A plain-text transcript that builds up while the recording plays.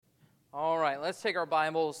let's take our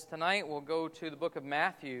Bibles tonight. We'll go to the book of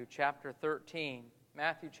Matthew, chapter 13.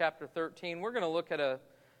 Matthew, chapter 13. We're going to look at a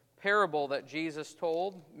parable that Jesus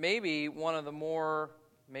told, maybe one of the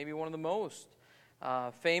most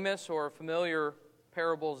famous or familiar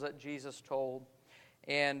parables that Jesus told.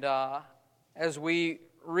 And as we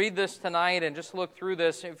read this tonight and just look through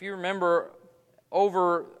this, if you remember,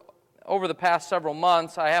 over the past several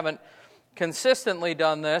months, I haven't consistently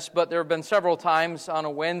done this, but there have been several times on a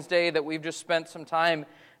Wednesday that we've just spent some time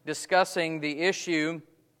discussing the issue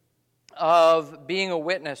of being a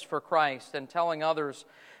witness for Christ and telling others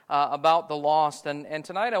about the lost. And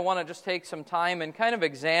tonight I want to just take some time and kind of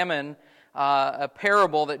examine a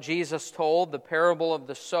parable that Jesus told, the parable of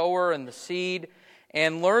the sower and the seed,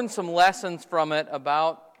 and learn some lessons from it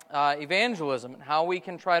about evangelism and how we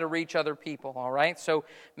can try to reach other people, all right? So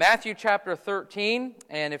Matthew chapter 13,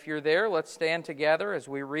 and if you're there, let's stand together as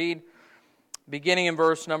we read beginning in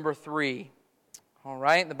verse number 3. All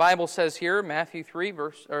right, the Bible says here, Matthew 13,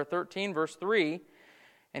 verse 3,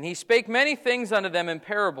 "And he spake many things unto them in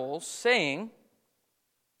parables, saying,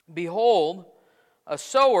 Behold, a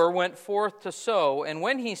sower went forth to sow, and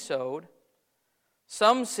when he sowed,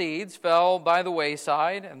 some seeds fell by the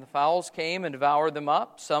wayside, and the fowls came and devoured them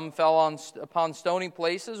up. Some fell upon stony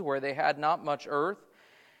places where they had not much earth.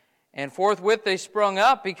 And forthwith they sprung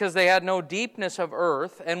up, because they had no deepness of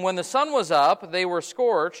earth. And when the sun was up, they were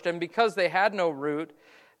scorched, and because they had no root,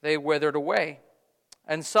 they withered away.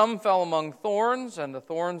 And some fell among thorns, and the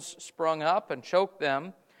thorns sprung up and choked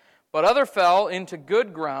them. But other fell into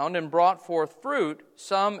good ground and brought forth fruit,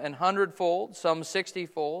 some 100-fold, some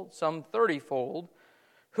 60-fold, some 30-fold.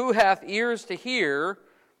 Who hath ears to hear,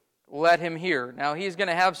 let him hear." Now he's going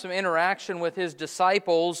to have some interaction with his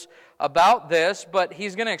disciples about this, but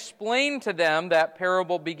he's going to explain to them that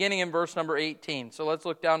parable beginning in verse number 18. So let's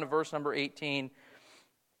look down to verse number 18.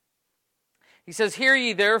 He says, "Hear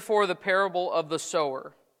ye therefore the parable of the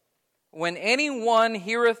sower. When any one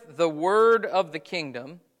heareth the word of the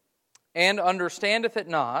kingdom, and understandeth it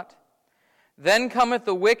not, then cometh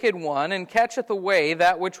the wicked one, and catcheth away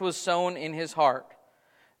that which was sown in his heart.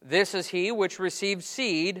 This is he which received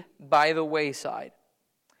seed by the wayside.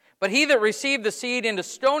 But he that received the seed into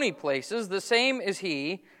stony places, the same is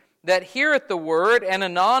he that heareth the word, and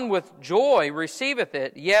anon with joy receiveth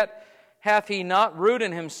it, yet hath he not root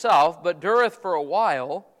in himself, but dureth for a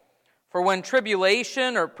while. For when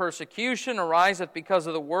tribulation or persecution ariseth because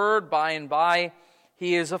of the word, by and by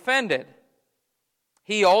he is offended.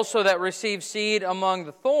 He also that received seed among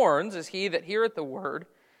the thorns is he that heareth the word,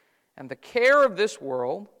 and the care of this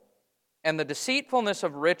world and the deceitfulness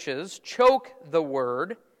of riches choke the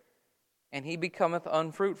word, and he becometh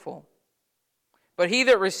unfruitful. But he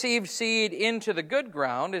that received seed into the good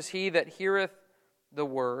ground is he that heareth the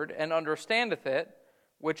word, and understandeth it,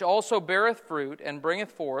 which also beareth fruit, and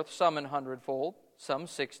bringeth forth some 100-fold, some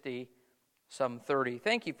 60, some 30.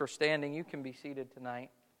 Thank you for standing. You can be seated tonight.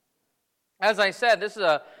 As I said, this is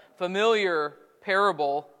a familiar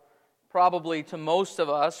parable probably to most of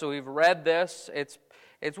us. So we've read this.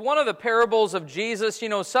 It's one of the parables of Jesus. You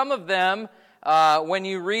know, some of them, when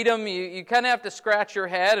you read them, you kind of have to scratch your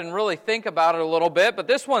head and really think about it a little bit. But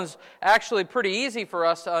this one's actually pretty easy for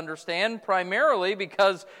us to understand, primarily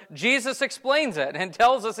because Jesus explains it and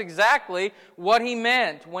tells us exactly what he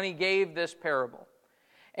meant when he gave this parable.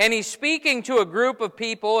 And he's speaking to a group of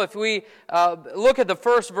people. If we look at the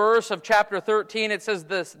first verse of chapter 13, it says,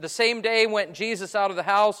 The same day went Jesus out of the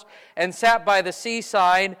house and sat by the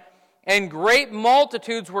seaside, and great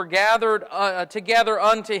multitudes were gathered together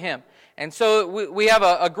unto him. And so we have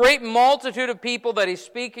a great multitude of people that he's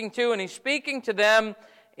speaking to, and he's speaking to them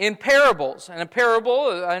in parables. And a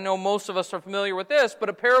parable, I know most of us are familiar with this, but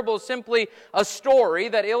a parable is simply a story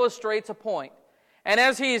that illustrates a point. And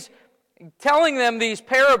as he's telling them these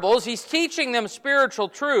parables, he's teaching them spiritual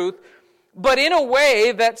truth, but in a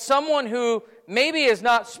way that someone who maybe is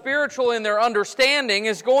not spiritual in their understanding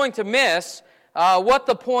is going to miss what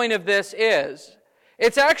the point of this is.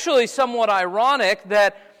 It's actually somewhat ironic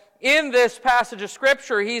that in this passage of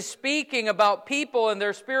Scripture, he's speaking about people and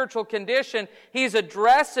their spiritual condition. He's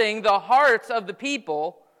addressing the hearts of the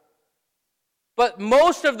people, but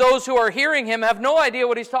most of those who are hearing him have no idea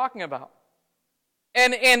what he's talking about.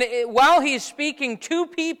 And while he's speaking to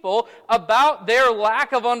people about their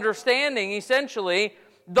lack of understanding, essentially,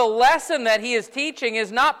 the lesson that he is teaching is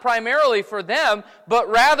not primarily for them, but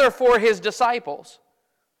rather for his disciples.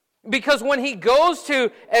 Because when he goes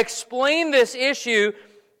to explain this issue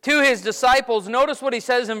to his disciples, notice what he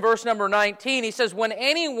says in verse number 19. He says, "When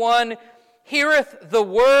anyone heareth the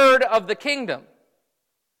word of the kingdom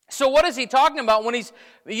So what is he talking about when he's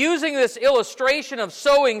using this illustration of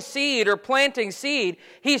sowing seed or planting seed?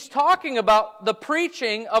 He's talking about the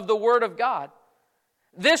preaching of the Word of God.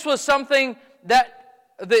 This was something that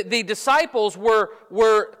the disciples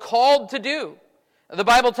were called to do. The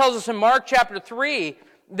Bible tells us in Mark chapter 3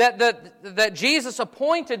 that Jesus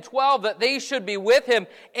appointed 12 that they should be with him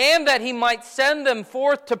and that he might send them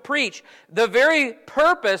forth to preach. The very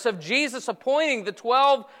purpose of Jesus appointing the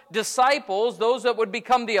 12 disciples, those that would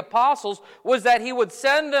become the apostles, was that he would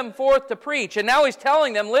send them forth to preach. And now he's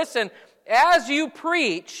telling them, listen, as you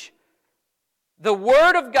preach, the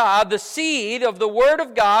Word of God, the seed of the Word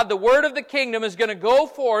of God, the Word of the kingdom is going to go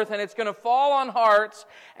forth and it's going to fall on hearts,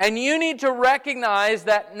 and you need to recognize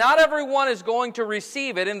that not everyone is going to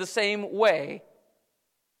receive it in the same way.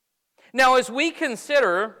 Now, as we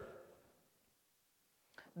consider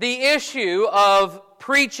the issue of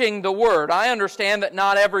preaching the Word, I understand that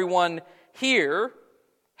not everyone here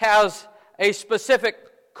has a specific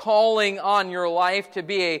calling on your life to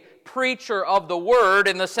be a preacher of the Word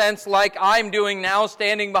in the sense like I'm doing now,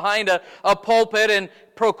 standing behind a pulpit and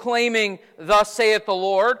proclaiming, thus saith the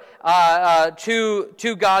Lord,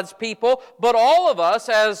 to God's people. But all of us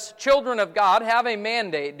as children of God have a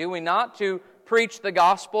mandate, do we not, to preach the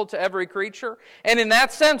gospel to every creature? And in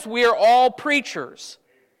that sense, we are all preachers.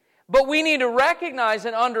 But we need to recognize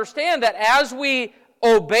and understand that as we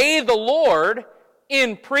obey the Lord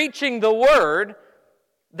in preaching the Word,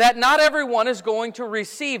 that not everyone is going to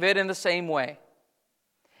receive it in the same way.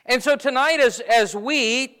 And so tonight, as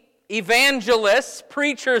we, evangelists,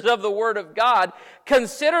 preachers of the Word of God,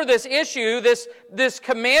 consider this issue, this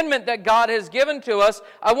commandment that God has given to us,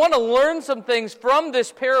 I want to learn some things from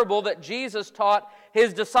this parable that Jesus taught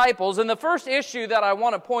his disciples. And the first issue that I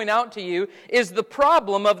want to point out to you is the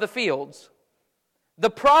problem of the fields. The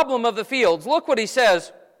problem of the fields. Look what he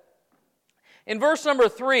says in verse number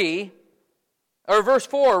 3, or verse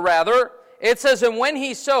 4 rather. It says, and when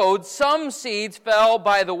he sowed, some seeds fell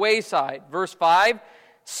by the wayside. Verse 5,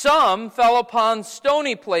 some fell upon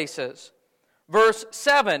stony places. Verse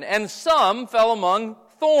 7, and some fell among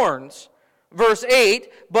thorns. Verse 8,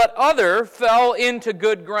 but other fell into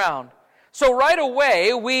good ground. So right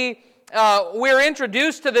away, we're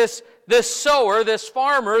introduced to this sower, this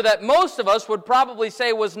farmer, that most of us would probably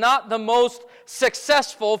say was not the most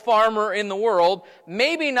successful farmer in the world,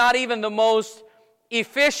 maybe not even the most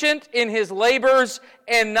efficient in his labors,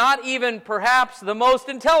 and not even perhaps the most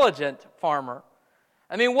intelligent farmer.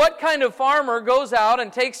 I mean, what kind of farmer goes out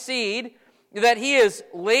and takes seed that he has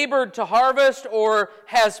labored to harvest or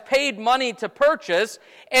has paid money to purchase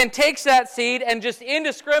and takes that seed and just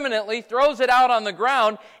indiscriminately throws it out on the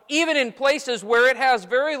ground, even in places where it has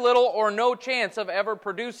very little or no chance of ever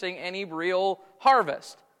producing any real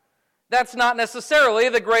harvest? That's not necessarily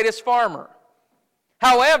the greatest farmer.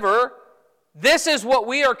 However, this is what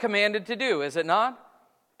we are commanded to do, is it not?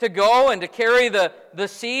 To go and to carry the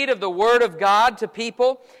seed of the Word of God to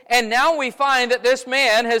people. And now we find that this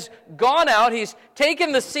man has gone out, he's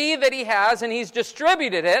taken the seed that he has, and he's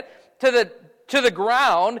distributed it to the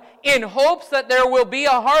ground in hopes that there will be a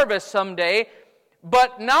harvest someday.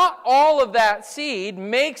 But not all of that seed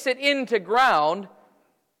makes it into ground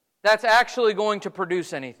that's actually going to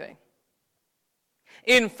produce anything.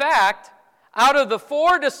 In fact, out of the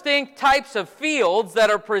 4 distinct types of fields that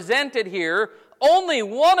are presented here, only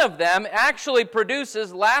one of them actually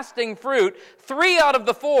produces lasting fruit. 3 out of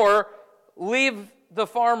the 4 leave the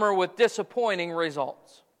farmer with disappointing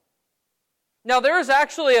results. Now, there is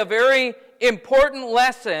actually a very important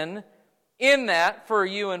lesson in that for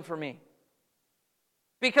you and for me.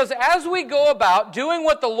 Because as we go about doing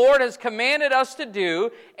what the Lord has commanded us to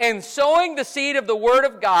do, and sowing the seed of the Word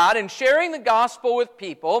of God, and sharing the gospel with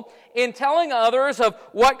people, in telling others of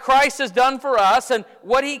what Christ has done for us and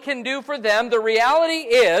what He can do for them, the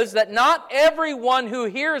reality is that not everyone who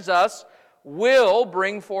hears us will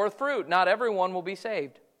bring forth fruit. Not everyone will be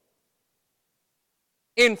saved.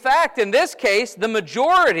 In fact, in this case, the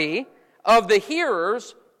majority of the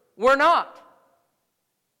hearers were not.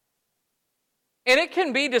 And it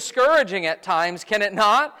can be discouraging at times, can it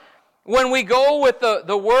not? When we go with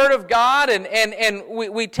the Word of God and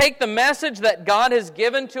we take the message that God has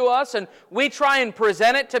given to us and we try and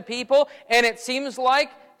present it to people, and it seems like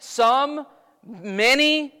some,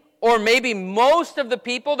 many, or maybe most of the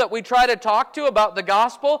people that we try to talk to about the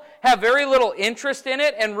gospel have very little interest in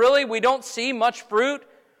it, and really we don't see much fruit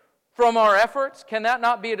from our efforts. Can that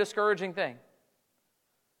not be a discouraging thing?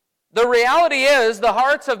 The reality is, the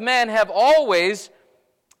hearts of men have always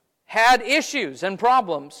had issues and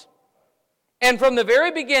problems. And from the very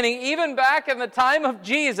beginning, even back in the time of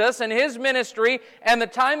Jesus and His ministry and the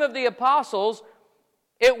time of the apostles,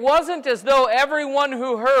 it wasn't as though everyone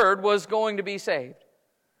who heard was going to be saved.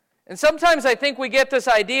 And sometimes I think we get this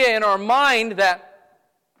idea in our mind that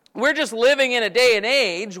we're just living in a day and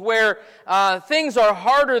age where things are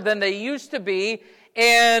harder than they used to be.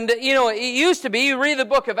 And, it used to be, you read the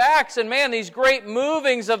book of Acts, and man, these great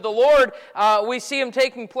movings of the Lord, we see them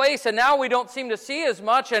taking place, and now we don't seem to see as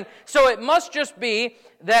much. And so it must just be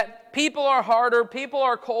that people are harder, people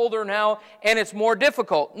are colder now, and it's more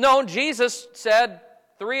difficult. No, Jesus said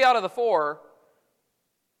 3 out of the 4,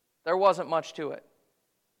 there wasn't much to it.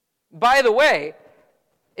 By the way,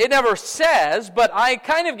 it never says, but I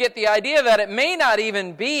kind of get the idea that it may not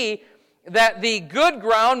even be that the good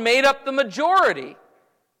ground made up the majority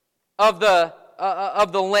of the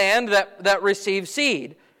land that received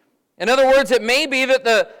seed. In other words, it may be that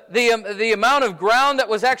the amount of ground that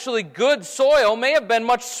was actually good soil may have been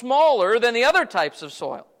much smaller than the other types of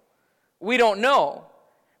soil. We don't know.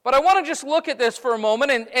 But I want to just look at this for a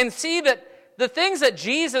moment and see that the things that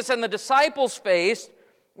Jesus and the disciples faced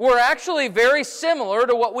were actually very similar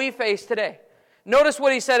to what we face today. Notice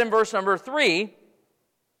what he said in verse 4.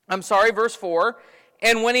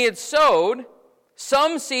 And when he had sowed,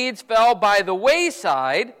 some seeds fell by the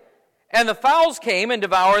wayside, and the fowls came and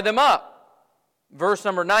devoured them up. Verse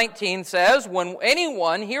number 19 says, When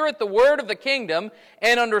anyone heareth the word of the kingdom,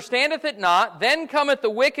 and understandeth it not, then cometh the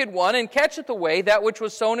wicked one, and catcheth away that which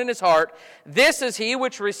was sown in his heart. This is he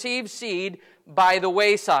which receives seed by the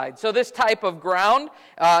wayside. So this type of ground,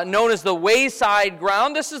 known as the wayside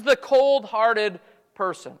ground, this is the cold-hearted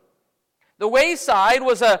person. The wayside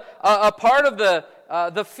was a part of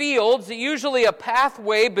the fields, usually a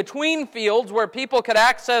pathway between fields where people could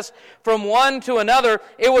access from one to another.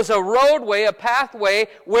 It was a roadway, a pathway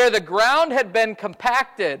where the ground had been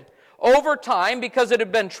compacted over time because it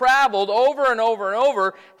had been traveled over and over and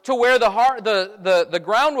over to where the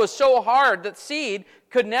ground was so hard that seed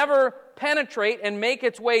could never penetrate and make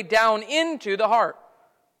its way down into the heart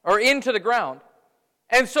or into the ground.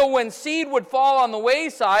 And so when seed would fall on the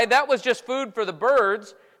wayside, that was just food for the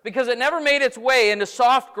birds because it never made its way into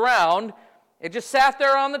soft ground. It just sat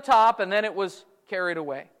there on the top and then it was carried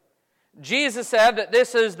away. Jesus said that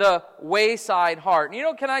this is the wayside heart.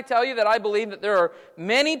 And can I tell you that I believe that there are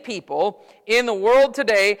many people in the world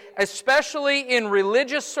today, especially in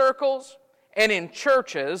religious circles and in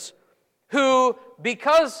churches, who,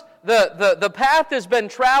 because the path has been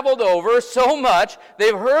traveled over so much,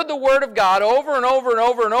 they've heard the Word of God over and over and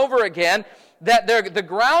over and over again, that the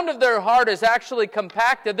ground of their heart is actually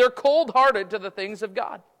compacted. They're cold-hearted to the things of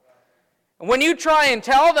God. And when you try and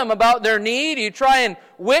tell them about their need, you try and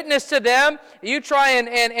witness to them, you try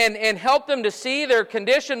and help them to see their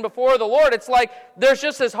condition before the Lord, it's like there's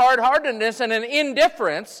just this hard-heartedness and an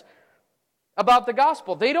indifference about the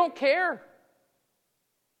gospel. They don't care.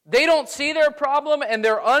 They don't see their problem, and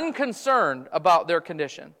they're unconcerned about their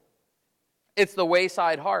condition. It's the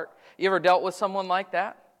wayside heart. You ever dealt with someone like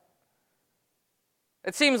that?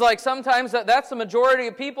 It seems like sometimes that's the majority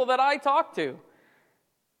of people that I talk to.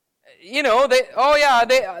 They've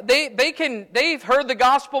heard the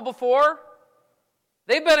gospel before.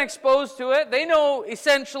 They've been exposed to it. They know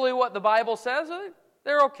essentially what the Bible says.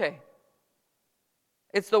 They're okay.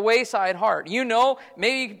 It's the wayside heart.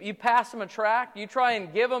 Maybe you pass them a tract, you try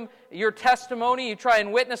and give them your testimony, you try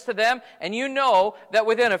and witness to them, and you know that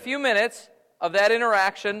within a few minutes of that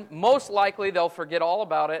interaction, most likely they'll forget all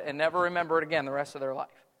about it and never remember it again the rest of their life.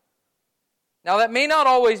 Now, that may not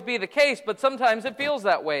always be the case, but sometimes it feels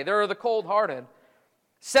that way. There are the cold-hearted.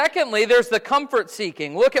 Secondly, there's the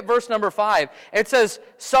comfort-seeking. Look at verse number 5. It says,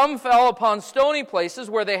 Some fell upon stony places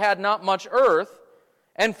where they had not much earth,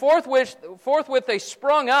 and forthwith they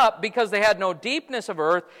sprung up because they had no deepness of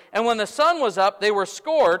earth, and when the sun was up, they were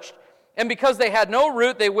scorched, and because they had no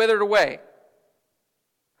root, they withered away.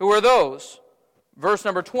 Who are those? Verse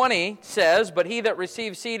number 20 says, But he that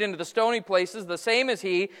receives seed into the stony places, the same is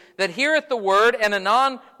he that heareth the word, and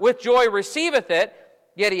anon with joy receiveth it,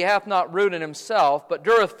 yet he hath not root in himself, but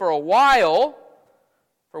dureth for a while.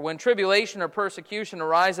 For when tribulation or persecution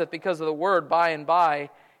ariseth because of the word, by and by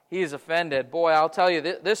he is offended. Boy, I'll tell you,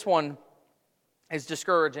 this one is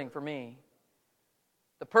discouraging for me.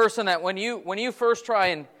 The person that when you first try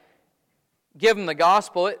and give them the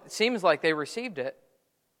gospel, it seems like they received it.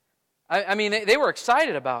 I mean, they were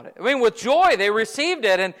excited about it. I mean, with joy, they received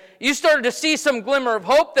it, and you started to see some glimmer of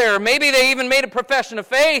hope there. Maybe they even made a profession of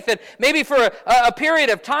faith, and maybe for a period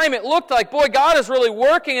of time it looked like, boy, God is really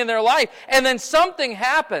working in their life. And then something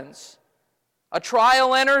happens. A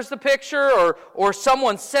trial enters the picture, or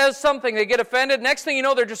someone says something, they get offended. Next thing you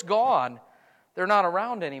know, they're just gone. They're not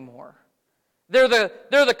around anymore. They're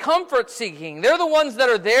the comfort-seeking. They're the ones that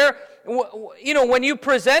are there when you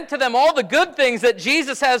present to them all the good things that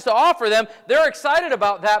Jesus has to offer them, they're excited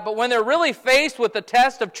about that. But when they're really faced with the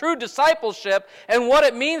test of true discipleship and what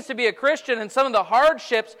it means to be a Christian and some of the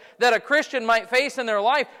hardships that a Christian might face in their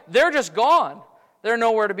life, they're just gone. They're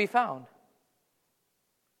nowhere to be found.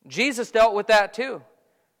 Jesus dealt with that too.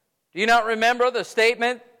 Do you not remember the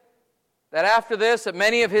statement that after this, that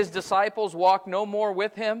many of his disciples walked no more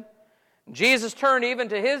with him? Jesus turned even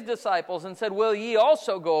to his disciples and said, "Will ye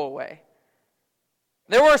also go away?"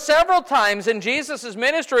 There were several times in Jesus'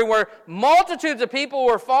 ministry where multitudes of people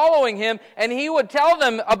were following him, and he would tell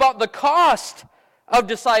them about the cost of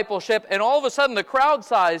discipleship, and all of a sudden the crowd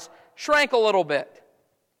size shrank a little bit.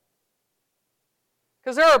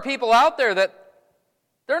 Because there are people out there that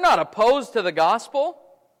they're not opposed to the gospel.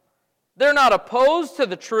 They're not opposed to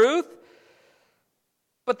the truth.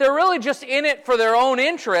 But they're really just in it for their own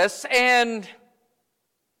interests, and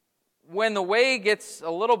when the way gets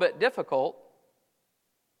a little bit difficult,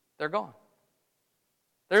 they're gone.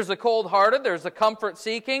 There's the cold-hearted, there's the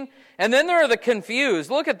comfort-seeking, and then there are the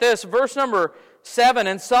confused. Look at this, verse number 7,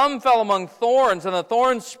 "And some fell among thorns, and the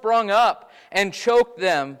thorns sprung up and choked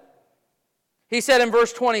them." He said in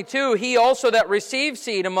verse 22, "He also that received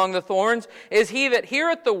seed among the thorns is he that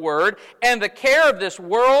heareth the word, and the care of this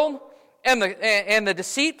world and the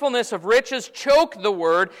deceitfulness of riches choke the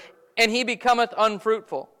word, and he becometh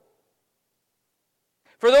unfruitful."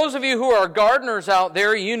 For those of you who are gardeners out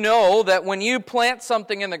there, you know that when you plant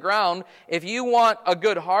something in the ground, if you want a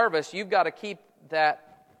good harvest, you've got to keep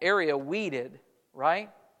that area weeded,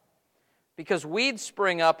 right? Because weeds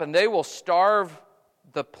spring up and they will starve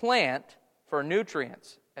the plant for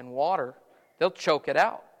nutrients and water. They'll choke it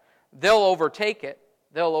out. They'll overtake it.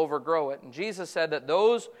 They'll overgrow it. And Jesus said that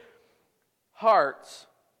those hearts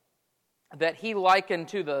that he likened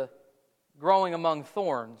to the growing among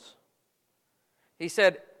thorns, he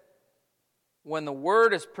said, when the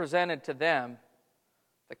word is presented to them,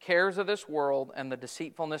 the cares of this world and the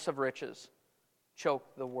deceitfulness of riches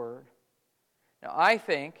choke the word. Now, I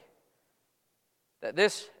think that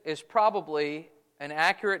this is probably an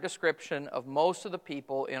accurate description of most of the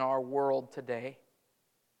people in our world today.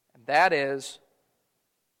 And that is,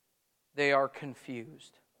 they are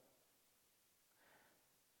confused.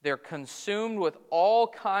 They're consumed with all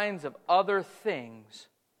kinds of other things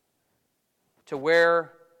to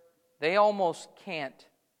where they almost can't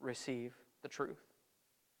receive the truth.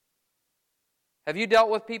 Have you dealt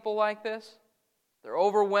with people like this? They're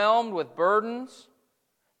overwhelmed with burdens.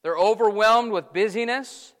 They're overwhelmed with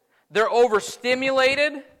busyness. They're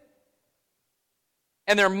overstimulated.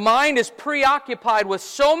 And their mind is preoccupied with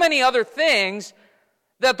so many other things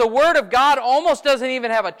that the Word of God almost doesn't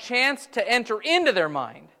even have a chance to enter into their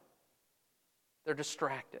mind. They're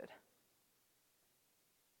distracted.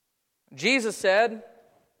 Jesus said,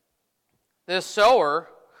 this sower,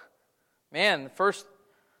 man, the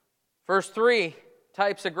first three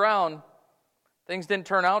types of ground, things didn't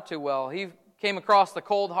turn out too well. He came across the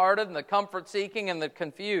cold-hearted and the comfort-seeking and the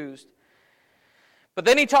confused. But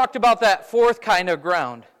then he talked about that fourth kind of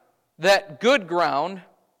ground, that good ground,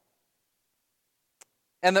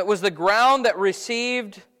 and that was the ground that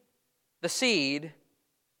received the seed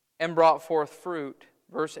and brought forth fruit.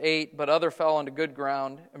 Verse 8, "But other fell into good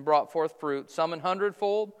ground and brought forth fruit, some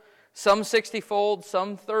 100-fold, some 60-fold,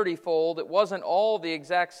 some 30-fold." It wasn't all the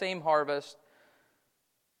exact same harvest.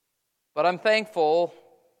 But I'm thankful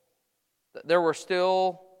that there were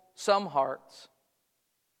still some hearts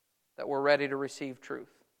that were ready to receive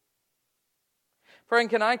truth. Friend,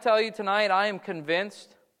 can I tell you tonight, I am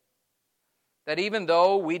convinced that even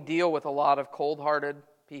though we deal with a lot of cold-hearted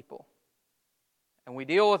people, and we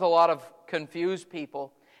deal with a lot of confused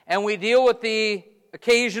people, and we deal with the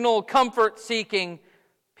occasional comfort-seeking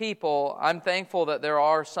people, I'm thankful that there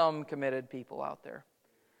are some committed people out there.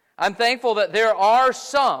 I'm thankful that there are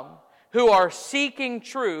some who are seeking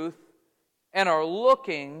truth and are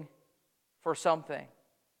looking for something.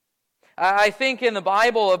 I think in the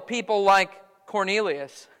Bible of people like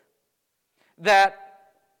Cornelius that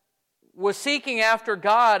was seeking after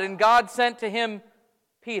God, and God sent to him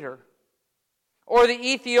Peter. Or the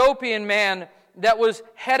Ethiopian man that was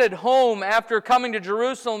headed home after coming to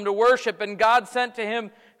Jerusalem to worship, and God sent to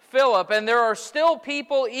him Philip. And there are still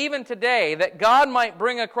people even today that God might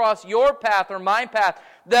bring across your path or my path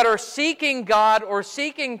that are seeking God or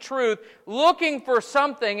seeking truth, looking for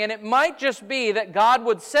something, and it might just be that God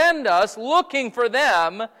would send us looking for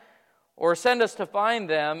them or send us to find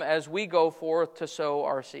them as we go forth to sow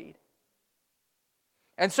our seed.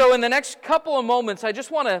 And so in the next couple of moments, I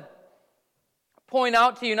just want to point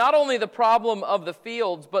out to you not only the problem of the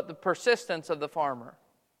fields, but the persistence of the farmer.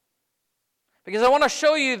 Because I want to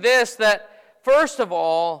show you this, that first of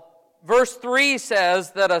all, verse 3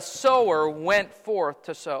 says that a sower went forth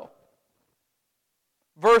to sow.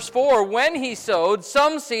 Verse 4, when he sowed,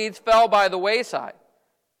 some seeds fell by the wayside.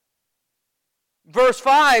 Verse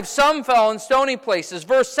 5, some fell in stony places.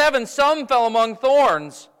 Verse 7, some fell among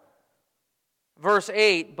thorns. Verse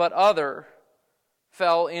 8, but other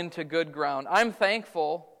fell into good ground. I'm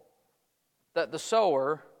thankful that the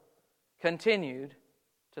sower continued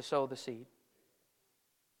to sow the seed.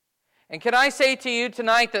 And can I say to you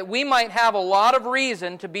tonight that we might have a lot of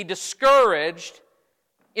reason to be discouraged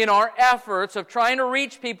in our efforts of trying to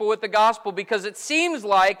reach people with the gospel, because it seems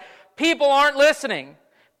like people aren't listening.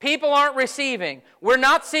 People aren't receiving. We're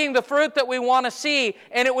not seeing the fruit that we want to see,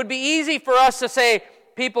 and it would be easy for us to say,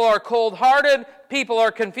 people are cold-hearted, people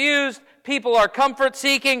are confused, people are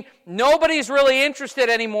comfort-seeking, nobody's really interested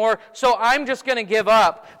anymore, so I'm just going to give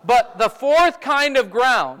up. But the fourth kind of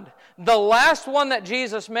ground, the last one that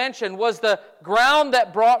Jesus mentioned, was the ground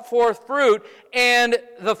that brought forth fruit, and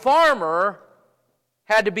the farmer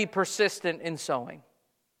had to be persistent in sowing.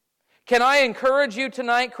 Can I encourage you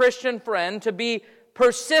tonight, Christian friend, to be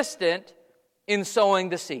persistent in sowing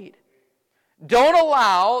the seed? Don't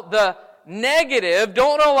allow the negative,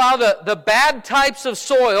 don't allow the bad types of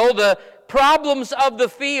soil, the problems of the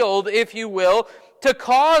field, if you will, to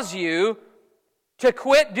cause you to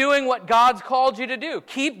quit doing what God's called you to do.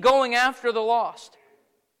 Keep going after the lost.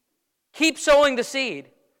 Keep sowing the seed.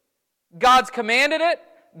 God's commanded it.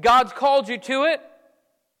 God's called you to it.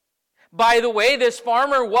 By the way, this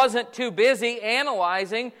farmer wasn't too busy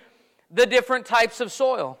analyzing the different types of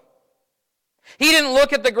soil. He didn't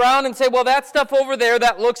look at the ground and say, well, that stuff over there,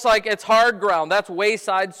 that looks like it's hard ground. That's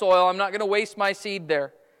wayside soil. I'm not going to waste my seed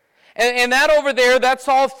there. And that over there, that's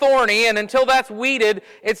all thorny, and until that's weeded,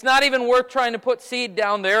 it's not even worth trying to put seed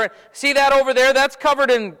down there. See that over there? That's covered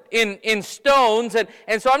in stones,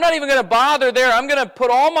 and so I'm not even going to bother there. I'm going to put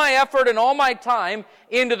all my effort and all my time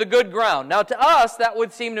into the good ground. Now, to us, that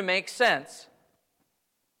would seem to make sense.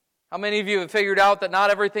 How many of you have figured out that not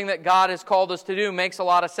everything that God has called us to do makes a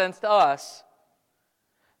lot of sense to us?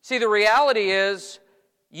 See, the reality is,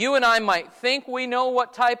 you and I might think we know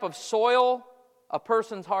what type of soil a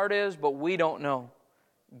person's heart is, but we don't know.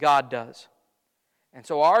 God does. And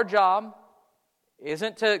so our job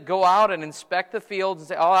isn't to go out and inspect the fields and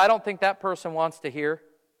say, oh, I don't think that person wants to hear.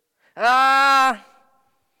 I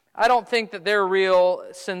don't think that they're real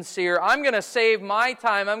sincere. I'm going to save my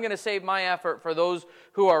time, I'm going to save my effort for those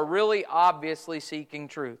who are really obviously seeking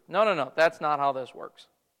truth. No. That's not how this works.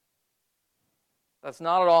 That's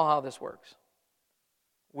not at all how this works.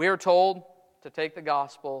 We're told to take the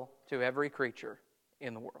gospel to every creature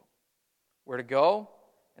in the world. We're to go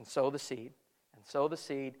and sow the seed, and sow the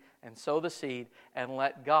seed, and sow the seed, and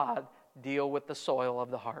let God deal with the soil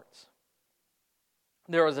of the hearts.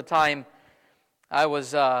 There was a time I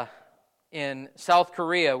was in South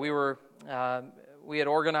Korea. We had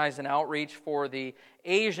organized an outreach for the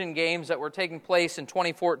Asian Games that were taking place in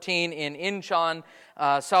 2014 in Incheon,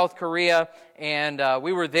 South Korea, and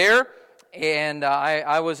we were there. And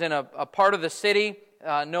I was in a part of the city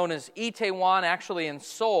known as Itaewon, actually in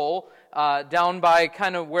Seoul, down by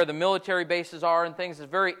kind of where the military bases are and things. It's a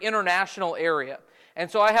very international area. And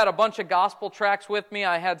so I had a bunch of gospel tracts with me.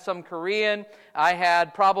 I had some Korean. I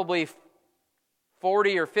had probably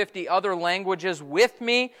 40 or 50 other languages with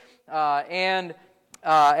me. And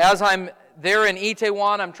as I'm there in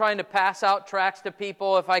Itaewon, I'm trying to pass out tracts to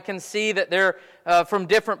people. If I can see that they're from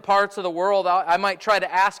different parts of the world, I might try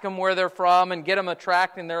to ask them where they're from and get them a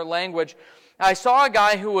tract in their language. I saw a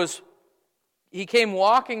guy he came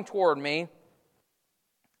walking toward me.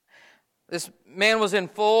 This man was in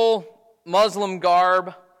full Muslim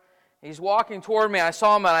garb. He's walking toward me. I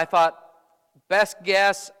saw him and I thought, best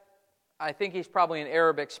guess, I think he's probably an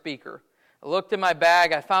Arabic speaker. I looked in my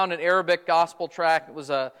bag. I found an Arabic gospel tract. It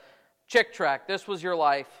was a chick tract. This was your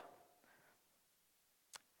life.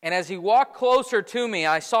 And as he walked closer to me,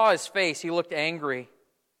 I saw his face. He looked angry.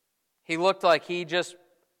 He looked like he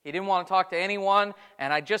didn't want to talk to anyone,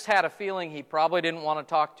 and I just had a feeling he probably didn't want to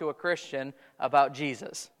talk to a Christian about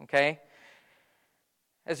Jesus, okay?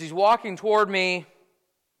 As he's walking toward me,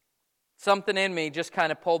 something in me just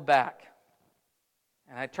kind of pulled back.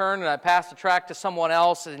 And I turned and I passed the tract to someone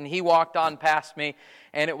else, and he walked on past me,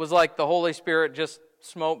 and it was like the Holy Spirit just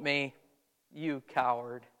smote me. You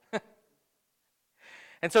coward.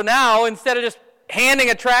 And so now, instead of just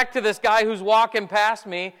handing a tract to this guy who's walking past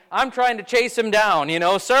me, I'm trying to chase him down,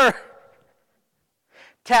 sir.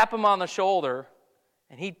 Tap him on the shoulder.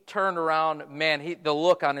 And he turned around. Man, the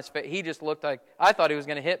look on his face, he just looked like, I thought he was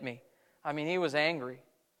going to hit me. I mean, he was angry.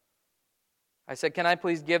 I said, "Can I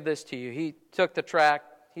please give this to you?" He took the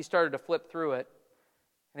tract, he started to flip through it,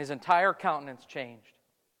 and his entire countenance changed.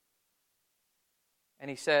 And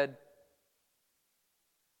he said,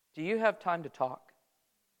 "Do you have time to talk?"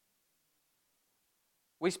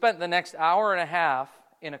 We spent the next hour and a half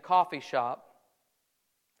in a coffee shop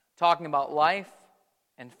talking about life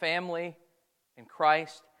and family and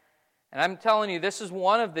Christ. And I'm telling you, this is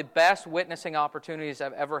one of the best witnessing opportunities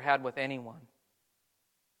I've ever had with anyone.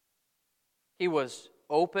 He was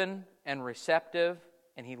open and receptive,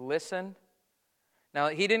 and he listened. Now,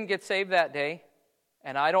 he didn't get saved that day,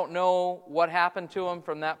 and I don't know what happened to him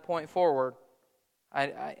from that point forward.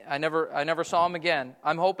 I never saw him again.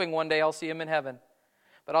 I'm hoping one day I'll see him in heaven.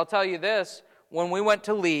 But I'll tell you this, when we went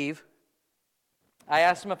to leave, I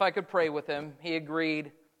asked him if I could pray with him. He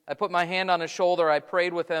agreed. I put my hand on his shoulder, I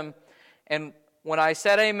prayed with him, and when I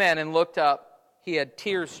said amen and looked up, he had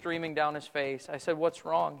tears streaming down his face. I said, "What's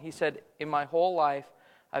wrong?" He said, "In my whole life,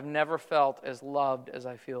 I've never felt as loved as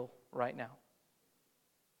I feel right now."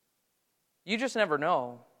 You just never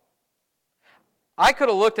know. I could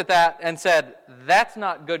have looked at that and said, "That's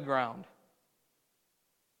not good ground.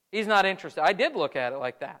 He's not interested." I did look at it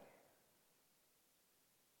like that.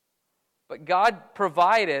 But God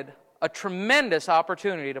provided a tremendous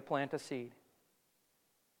opportunity to plant a seed.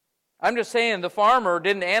 I'm just saying, the farmer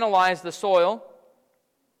didn't analyze the soil.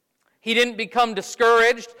 He didn't become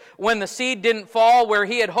discouraged when the seed didn't fall where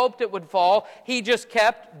he had hoped it would fall. He just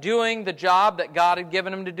kept doing the job that God had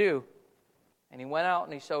given him to do. And he went out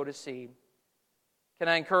and he sowed his seed. Can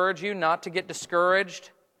I encourage you not to get discouraged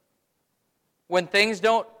when things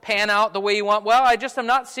don't pan out the way you want? "Well, I'm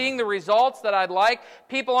not seeing the results that I'd like.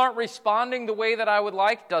 People aren't responding the way that I would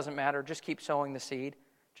like." Doesn't matter. Just keep sowing the seed.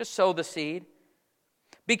 Just sow the seed.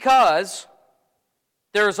 Because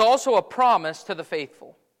there is also a promise to the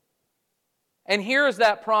faithful. And here is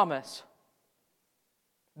that promise.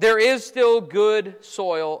 There is still good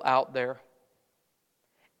soil out there.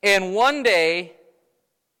 And one day,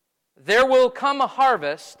 there will come a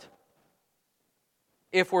harvest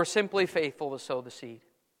if we're simply faithful to sow the seed.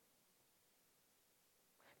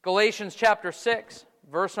 Galatians chapter 6,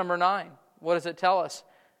 verse number 9. What does it tell us?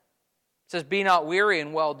 It says, "Be not weary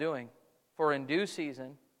in well-doing, for in due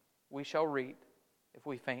season we shall reap if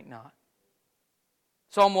we faint not."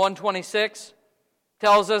 Psalm 126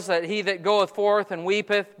 tells us that he that goeth forth and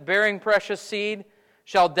weepeth, bearing precious seed,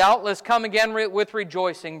 shall doubtless come again with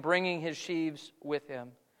rejoicing, bringing his sheaves with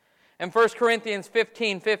him. And 1 Corinthians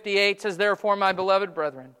 15:58 says, "Therefore, my beloved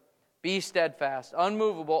brethren, be steadfast,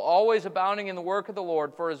 unmovable, always abounding in the work of the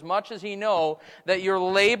Lord, for as much as ye know that your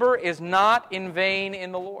labor is not in vain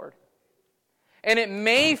in the Lord." And it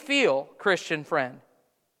may feel, Christian friend,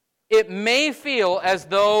 it may feel as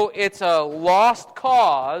though it's a lost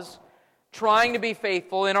cause trying to be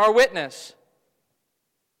faithful in our witness.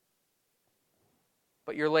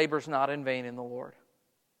 But your labor's not in vain in the Lord.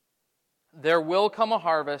 There will come a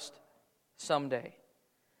harvest someday.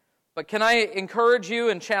 But can I encourage you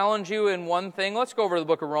and challenge you in one thing? Let's go over to the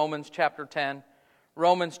book of Romans chapter 10.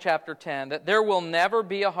 Romans chapter 10. That there will never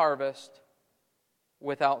be a harvest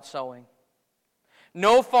without sowing.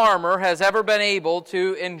 No farmer has ever been able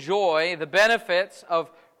to enjoy the benefits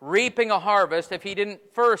of reaping a harvest if he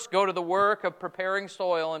didn't first go to the work of preparing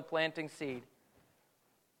soil and planting seed.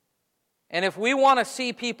 And if we want to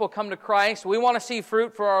see people come to Christ, we want to see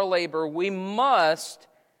fruit for our labor, we must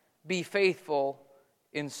be faithful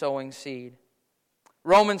in sowing seed.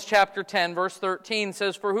 Romans chapter 10, verse 13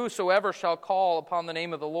 says, "For whosoever shall call upon the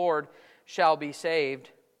name of the Lord shall be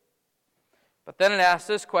saved." But then it asks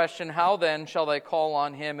this question, "How then shall they call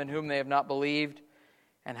on him in whom they have not believed?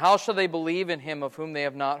 And how shall they believe in him of whom they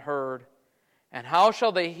have not heard? And how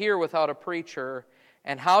shall they hear without a preacher?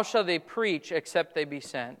 And how shall they preach except they be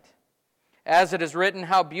sent? As it is written,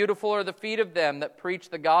 how beautiful are the feet of them that preach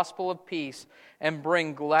the gospel of peace and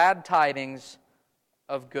bring glad tidings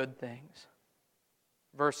of good things."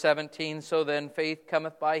 Verse 17, "So then faith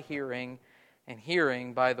cometh by hearing, and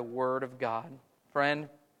hearing by the word of God." Friend,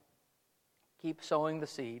 keep sowing the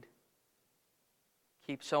seed.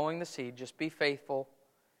 Keep sowing the seed. Just be faithful.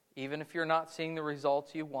 Even if you're not seeing the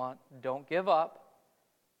results you want, don't give up.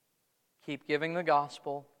 Keep giving the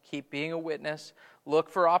gospel. Keep being a witness. Look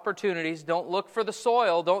for opportunities. Don't look for the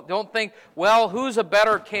soil. Don't think, "Well, who's a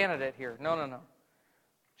better candidate here?" No.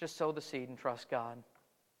 Just sow the seed and trust God.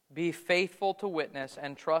 Be faithful to witness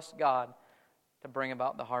and trust God to bring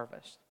about the harvest.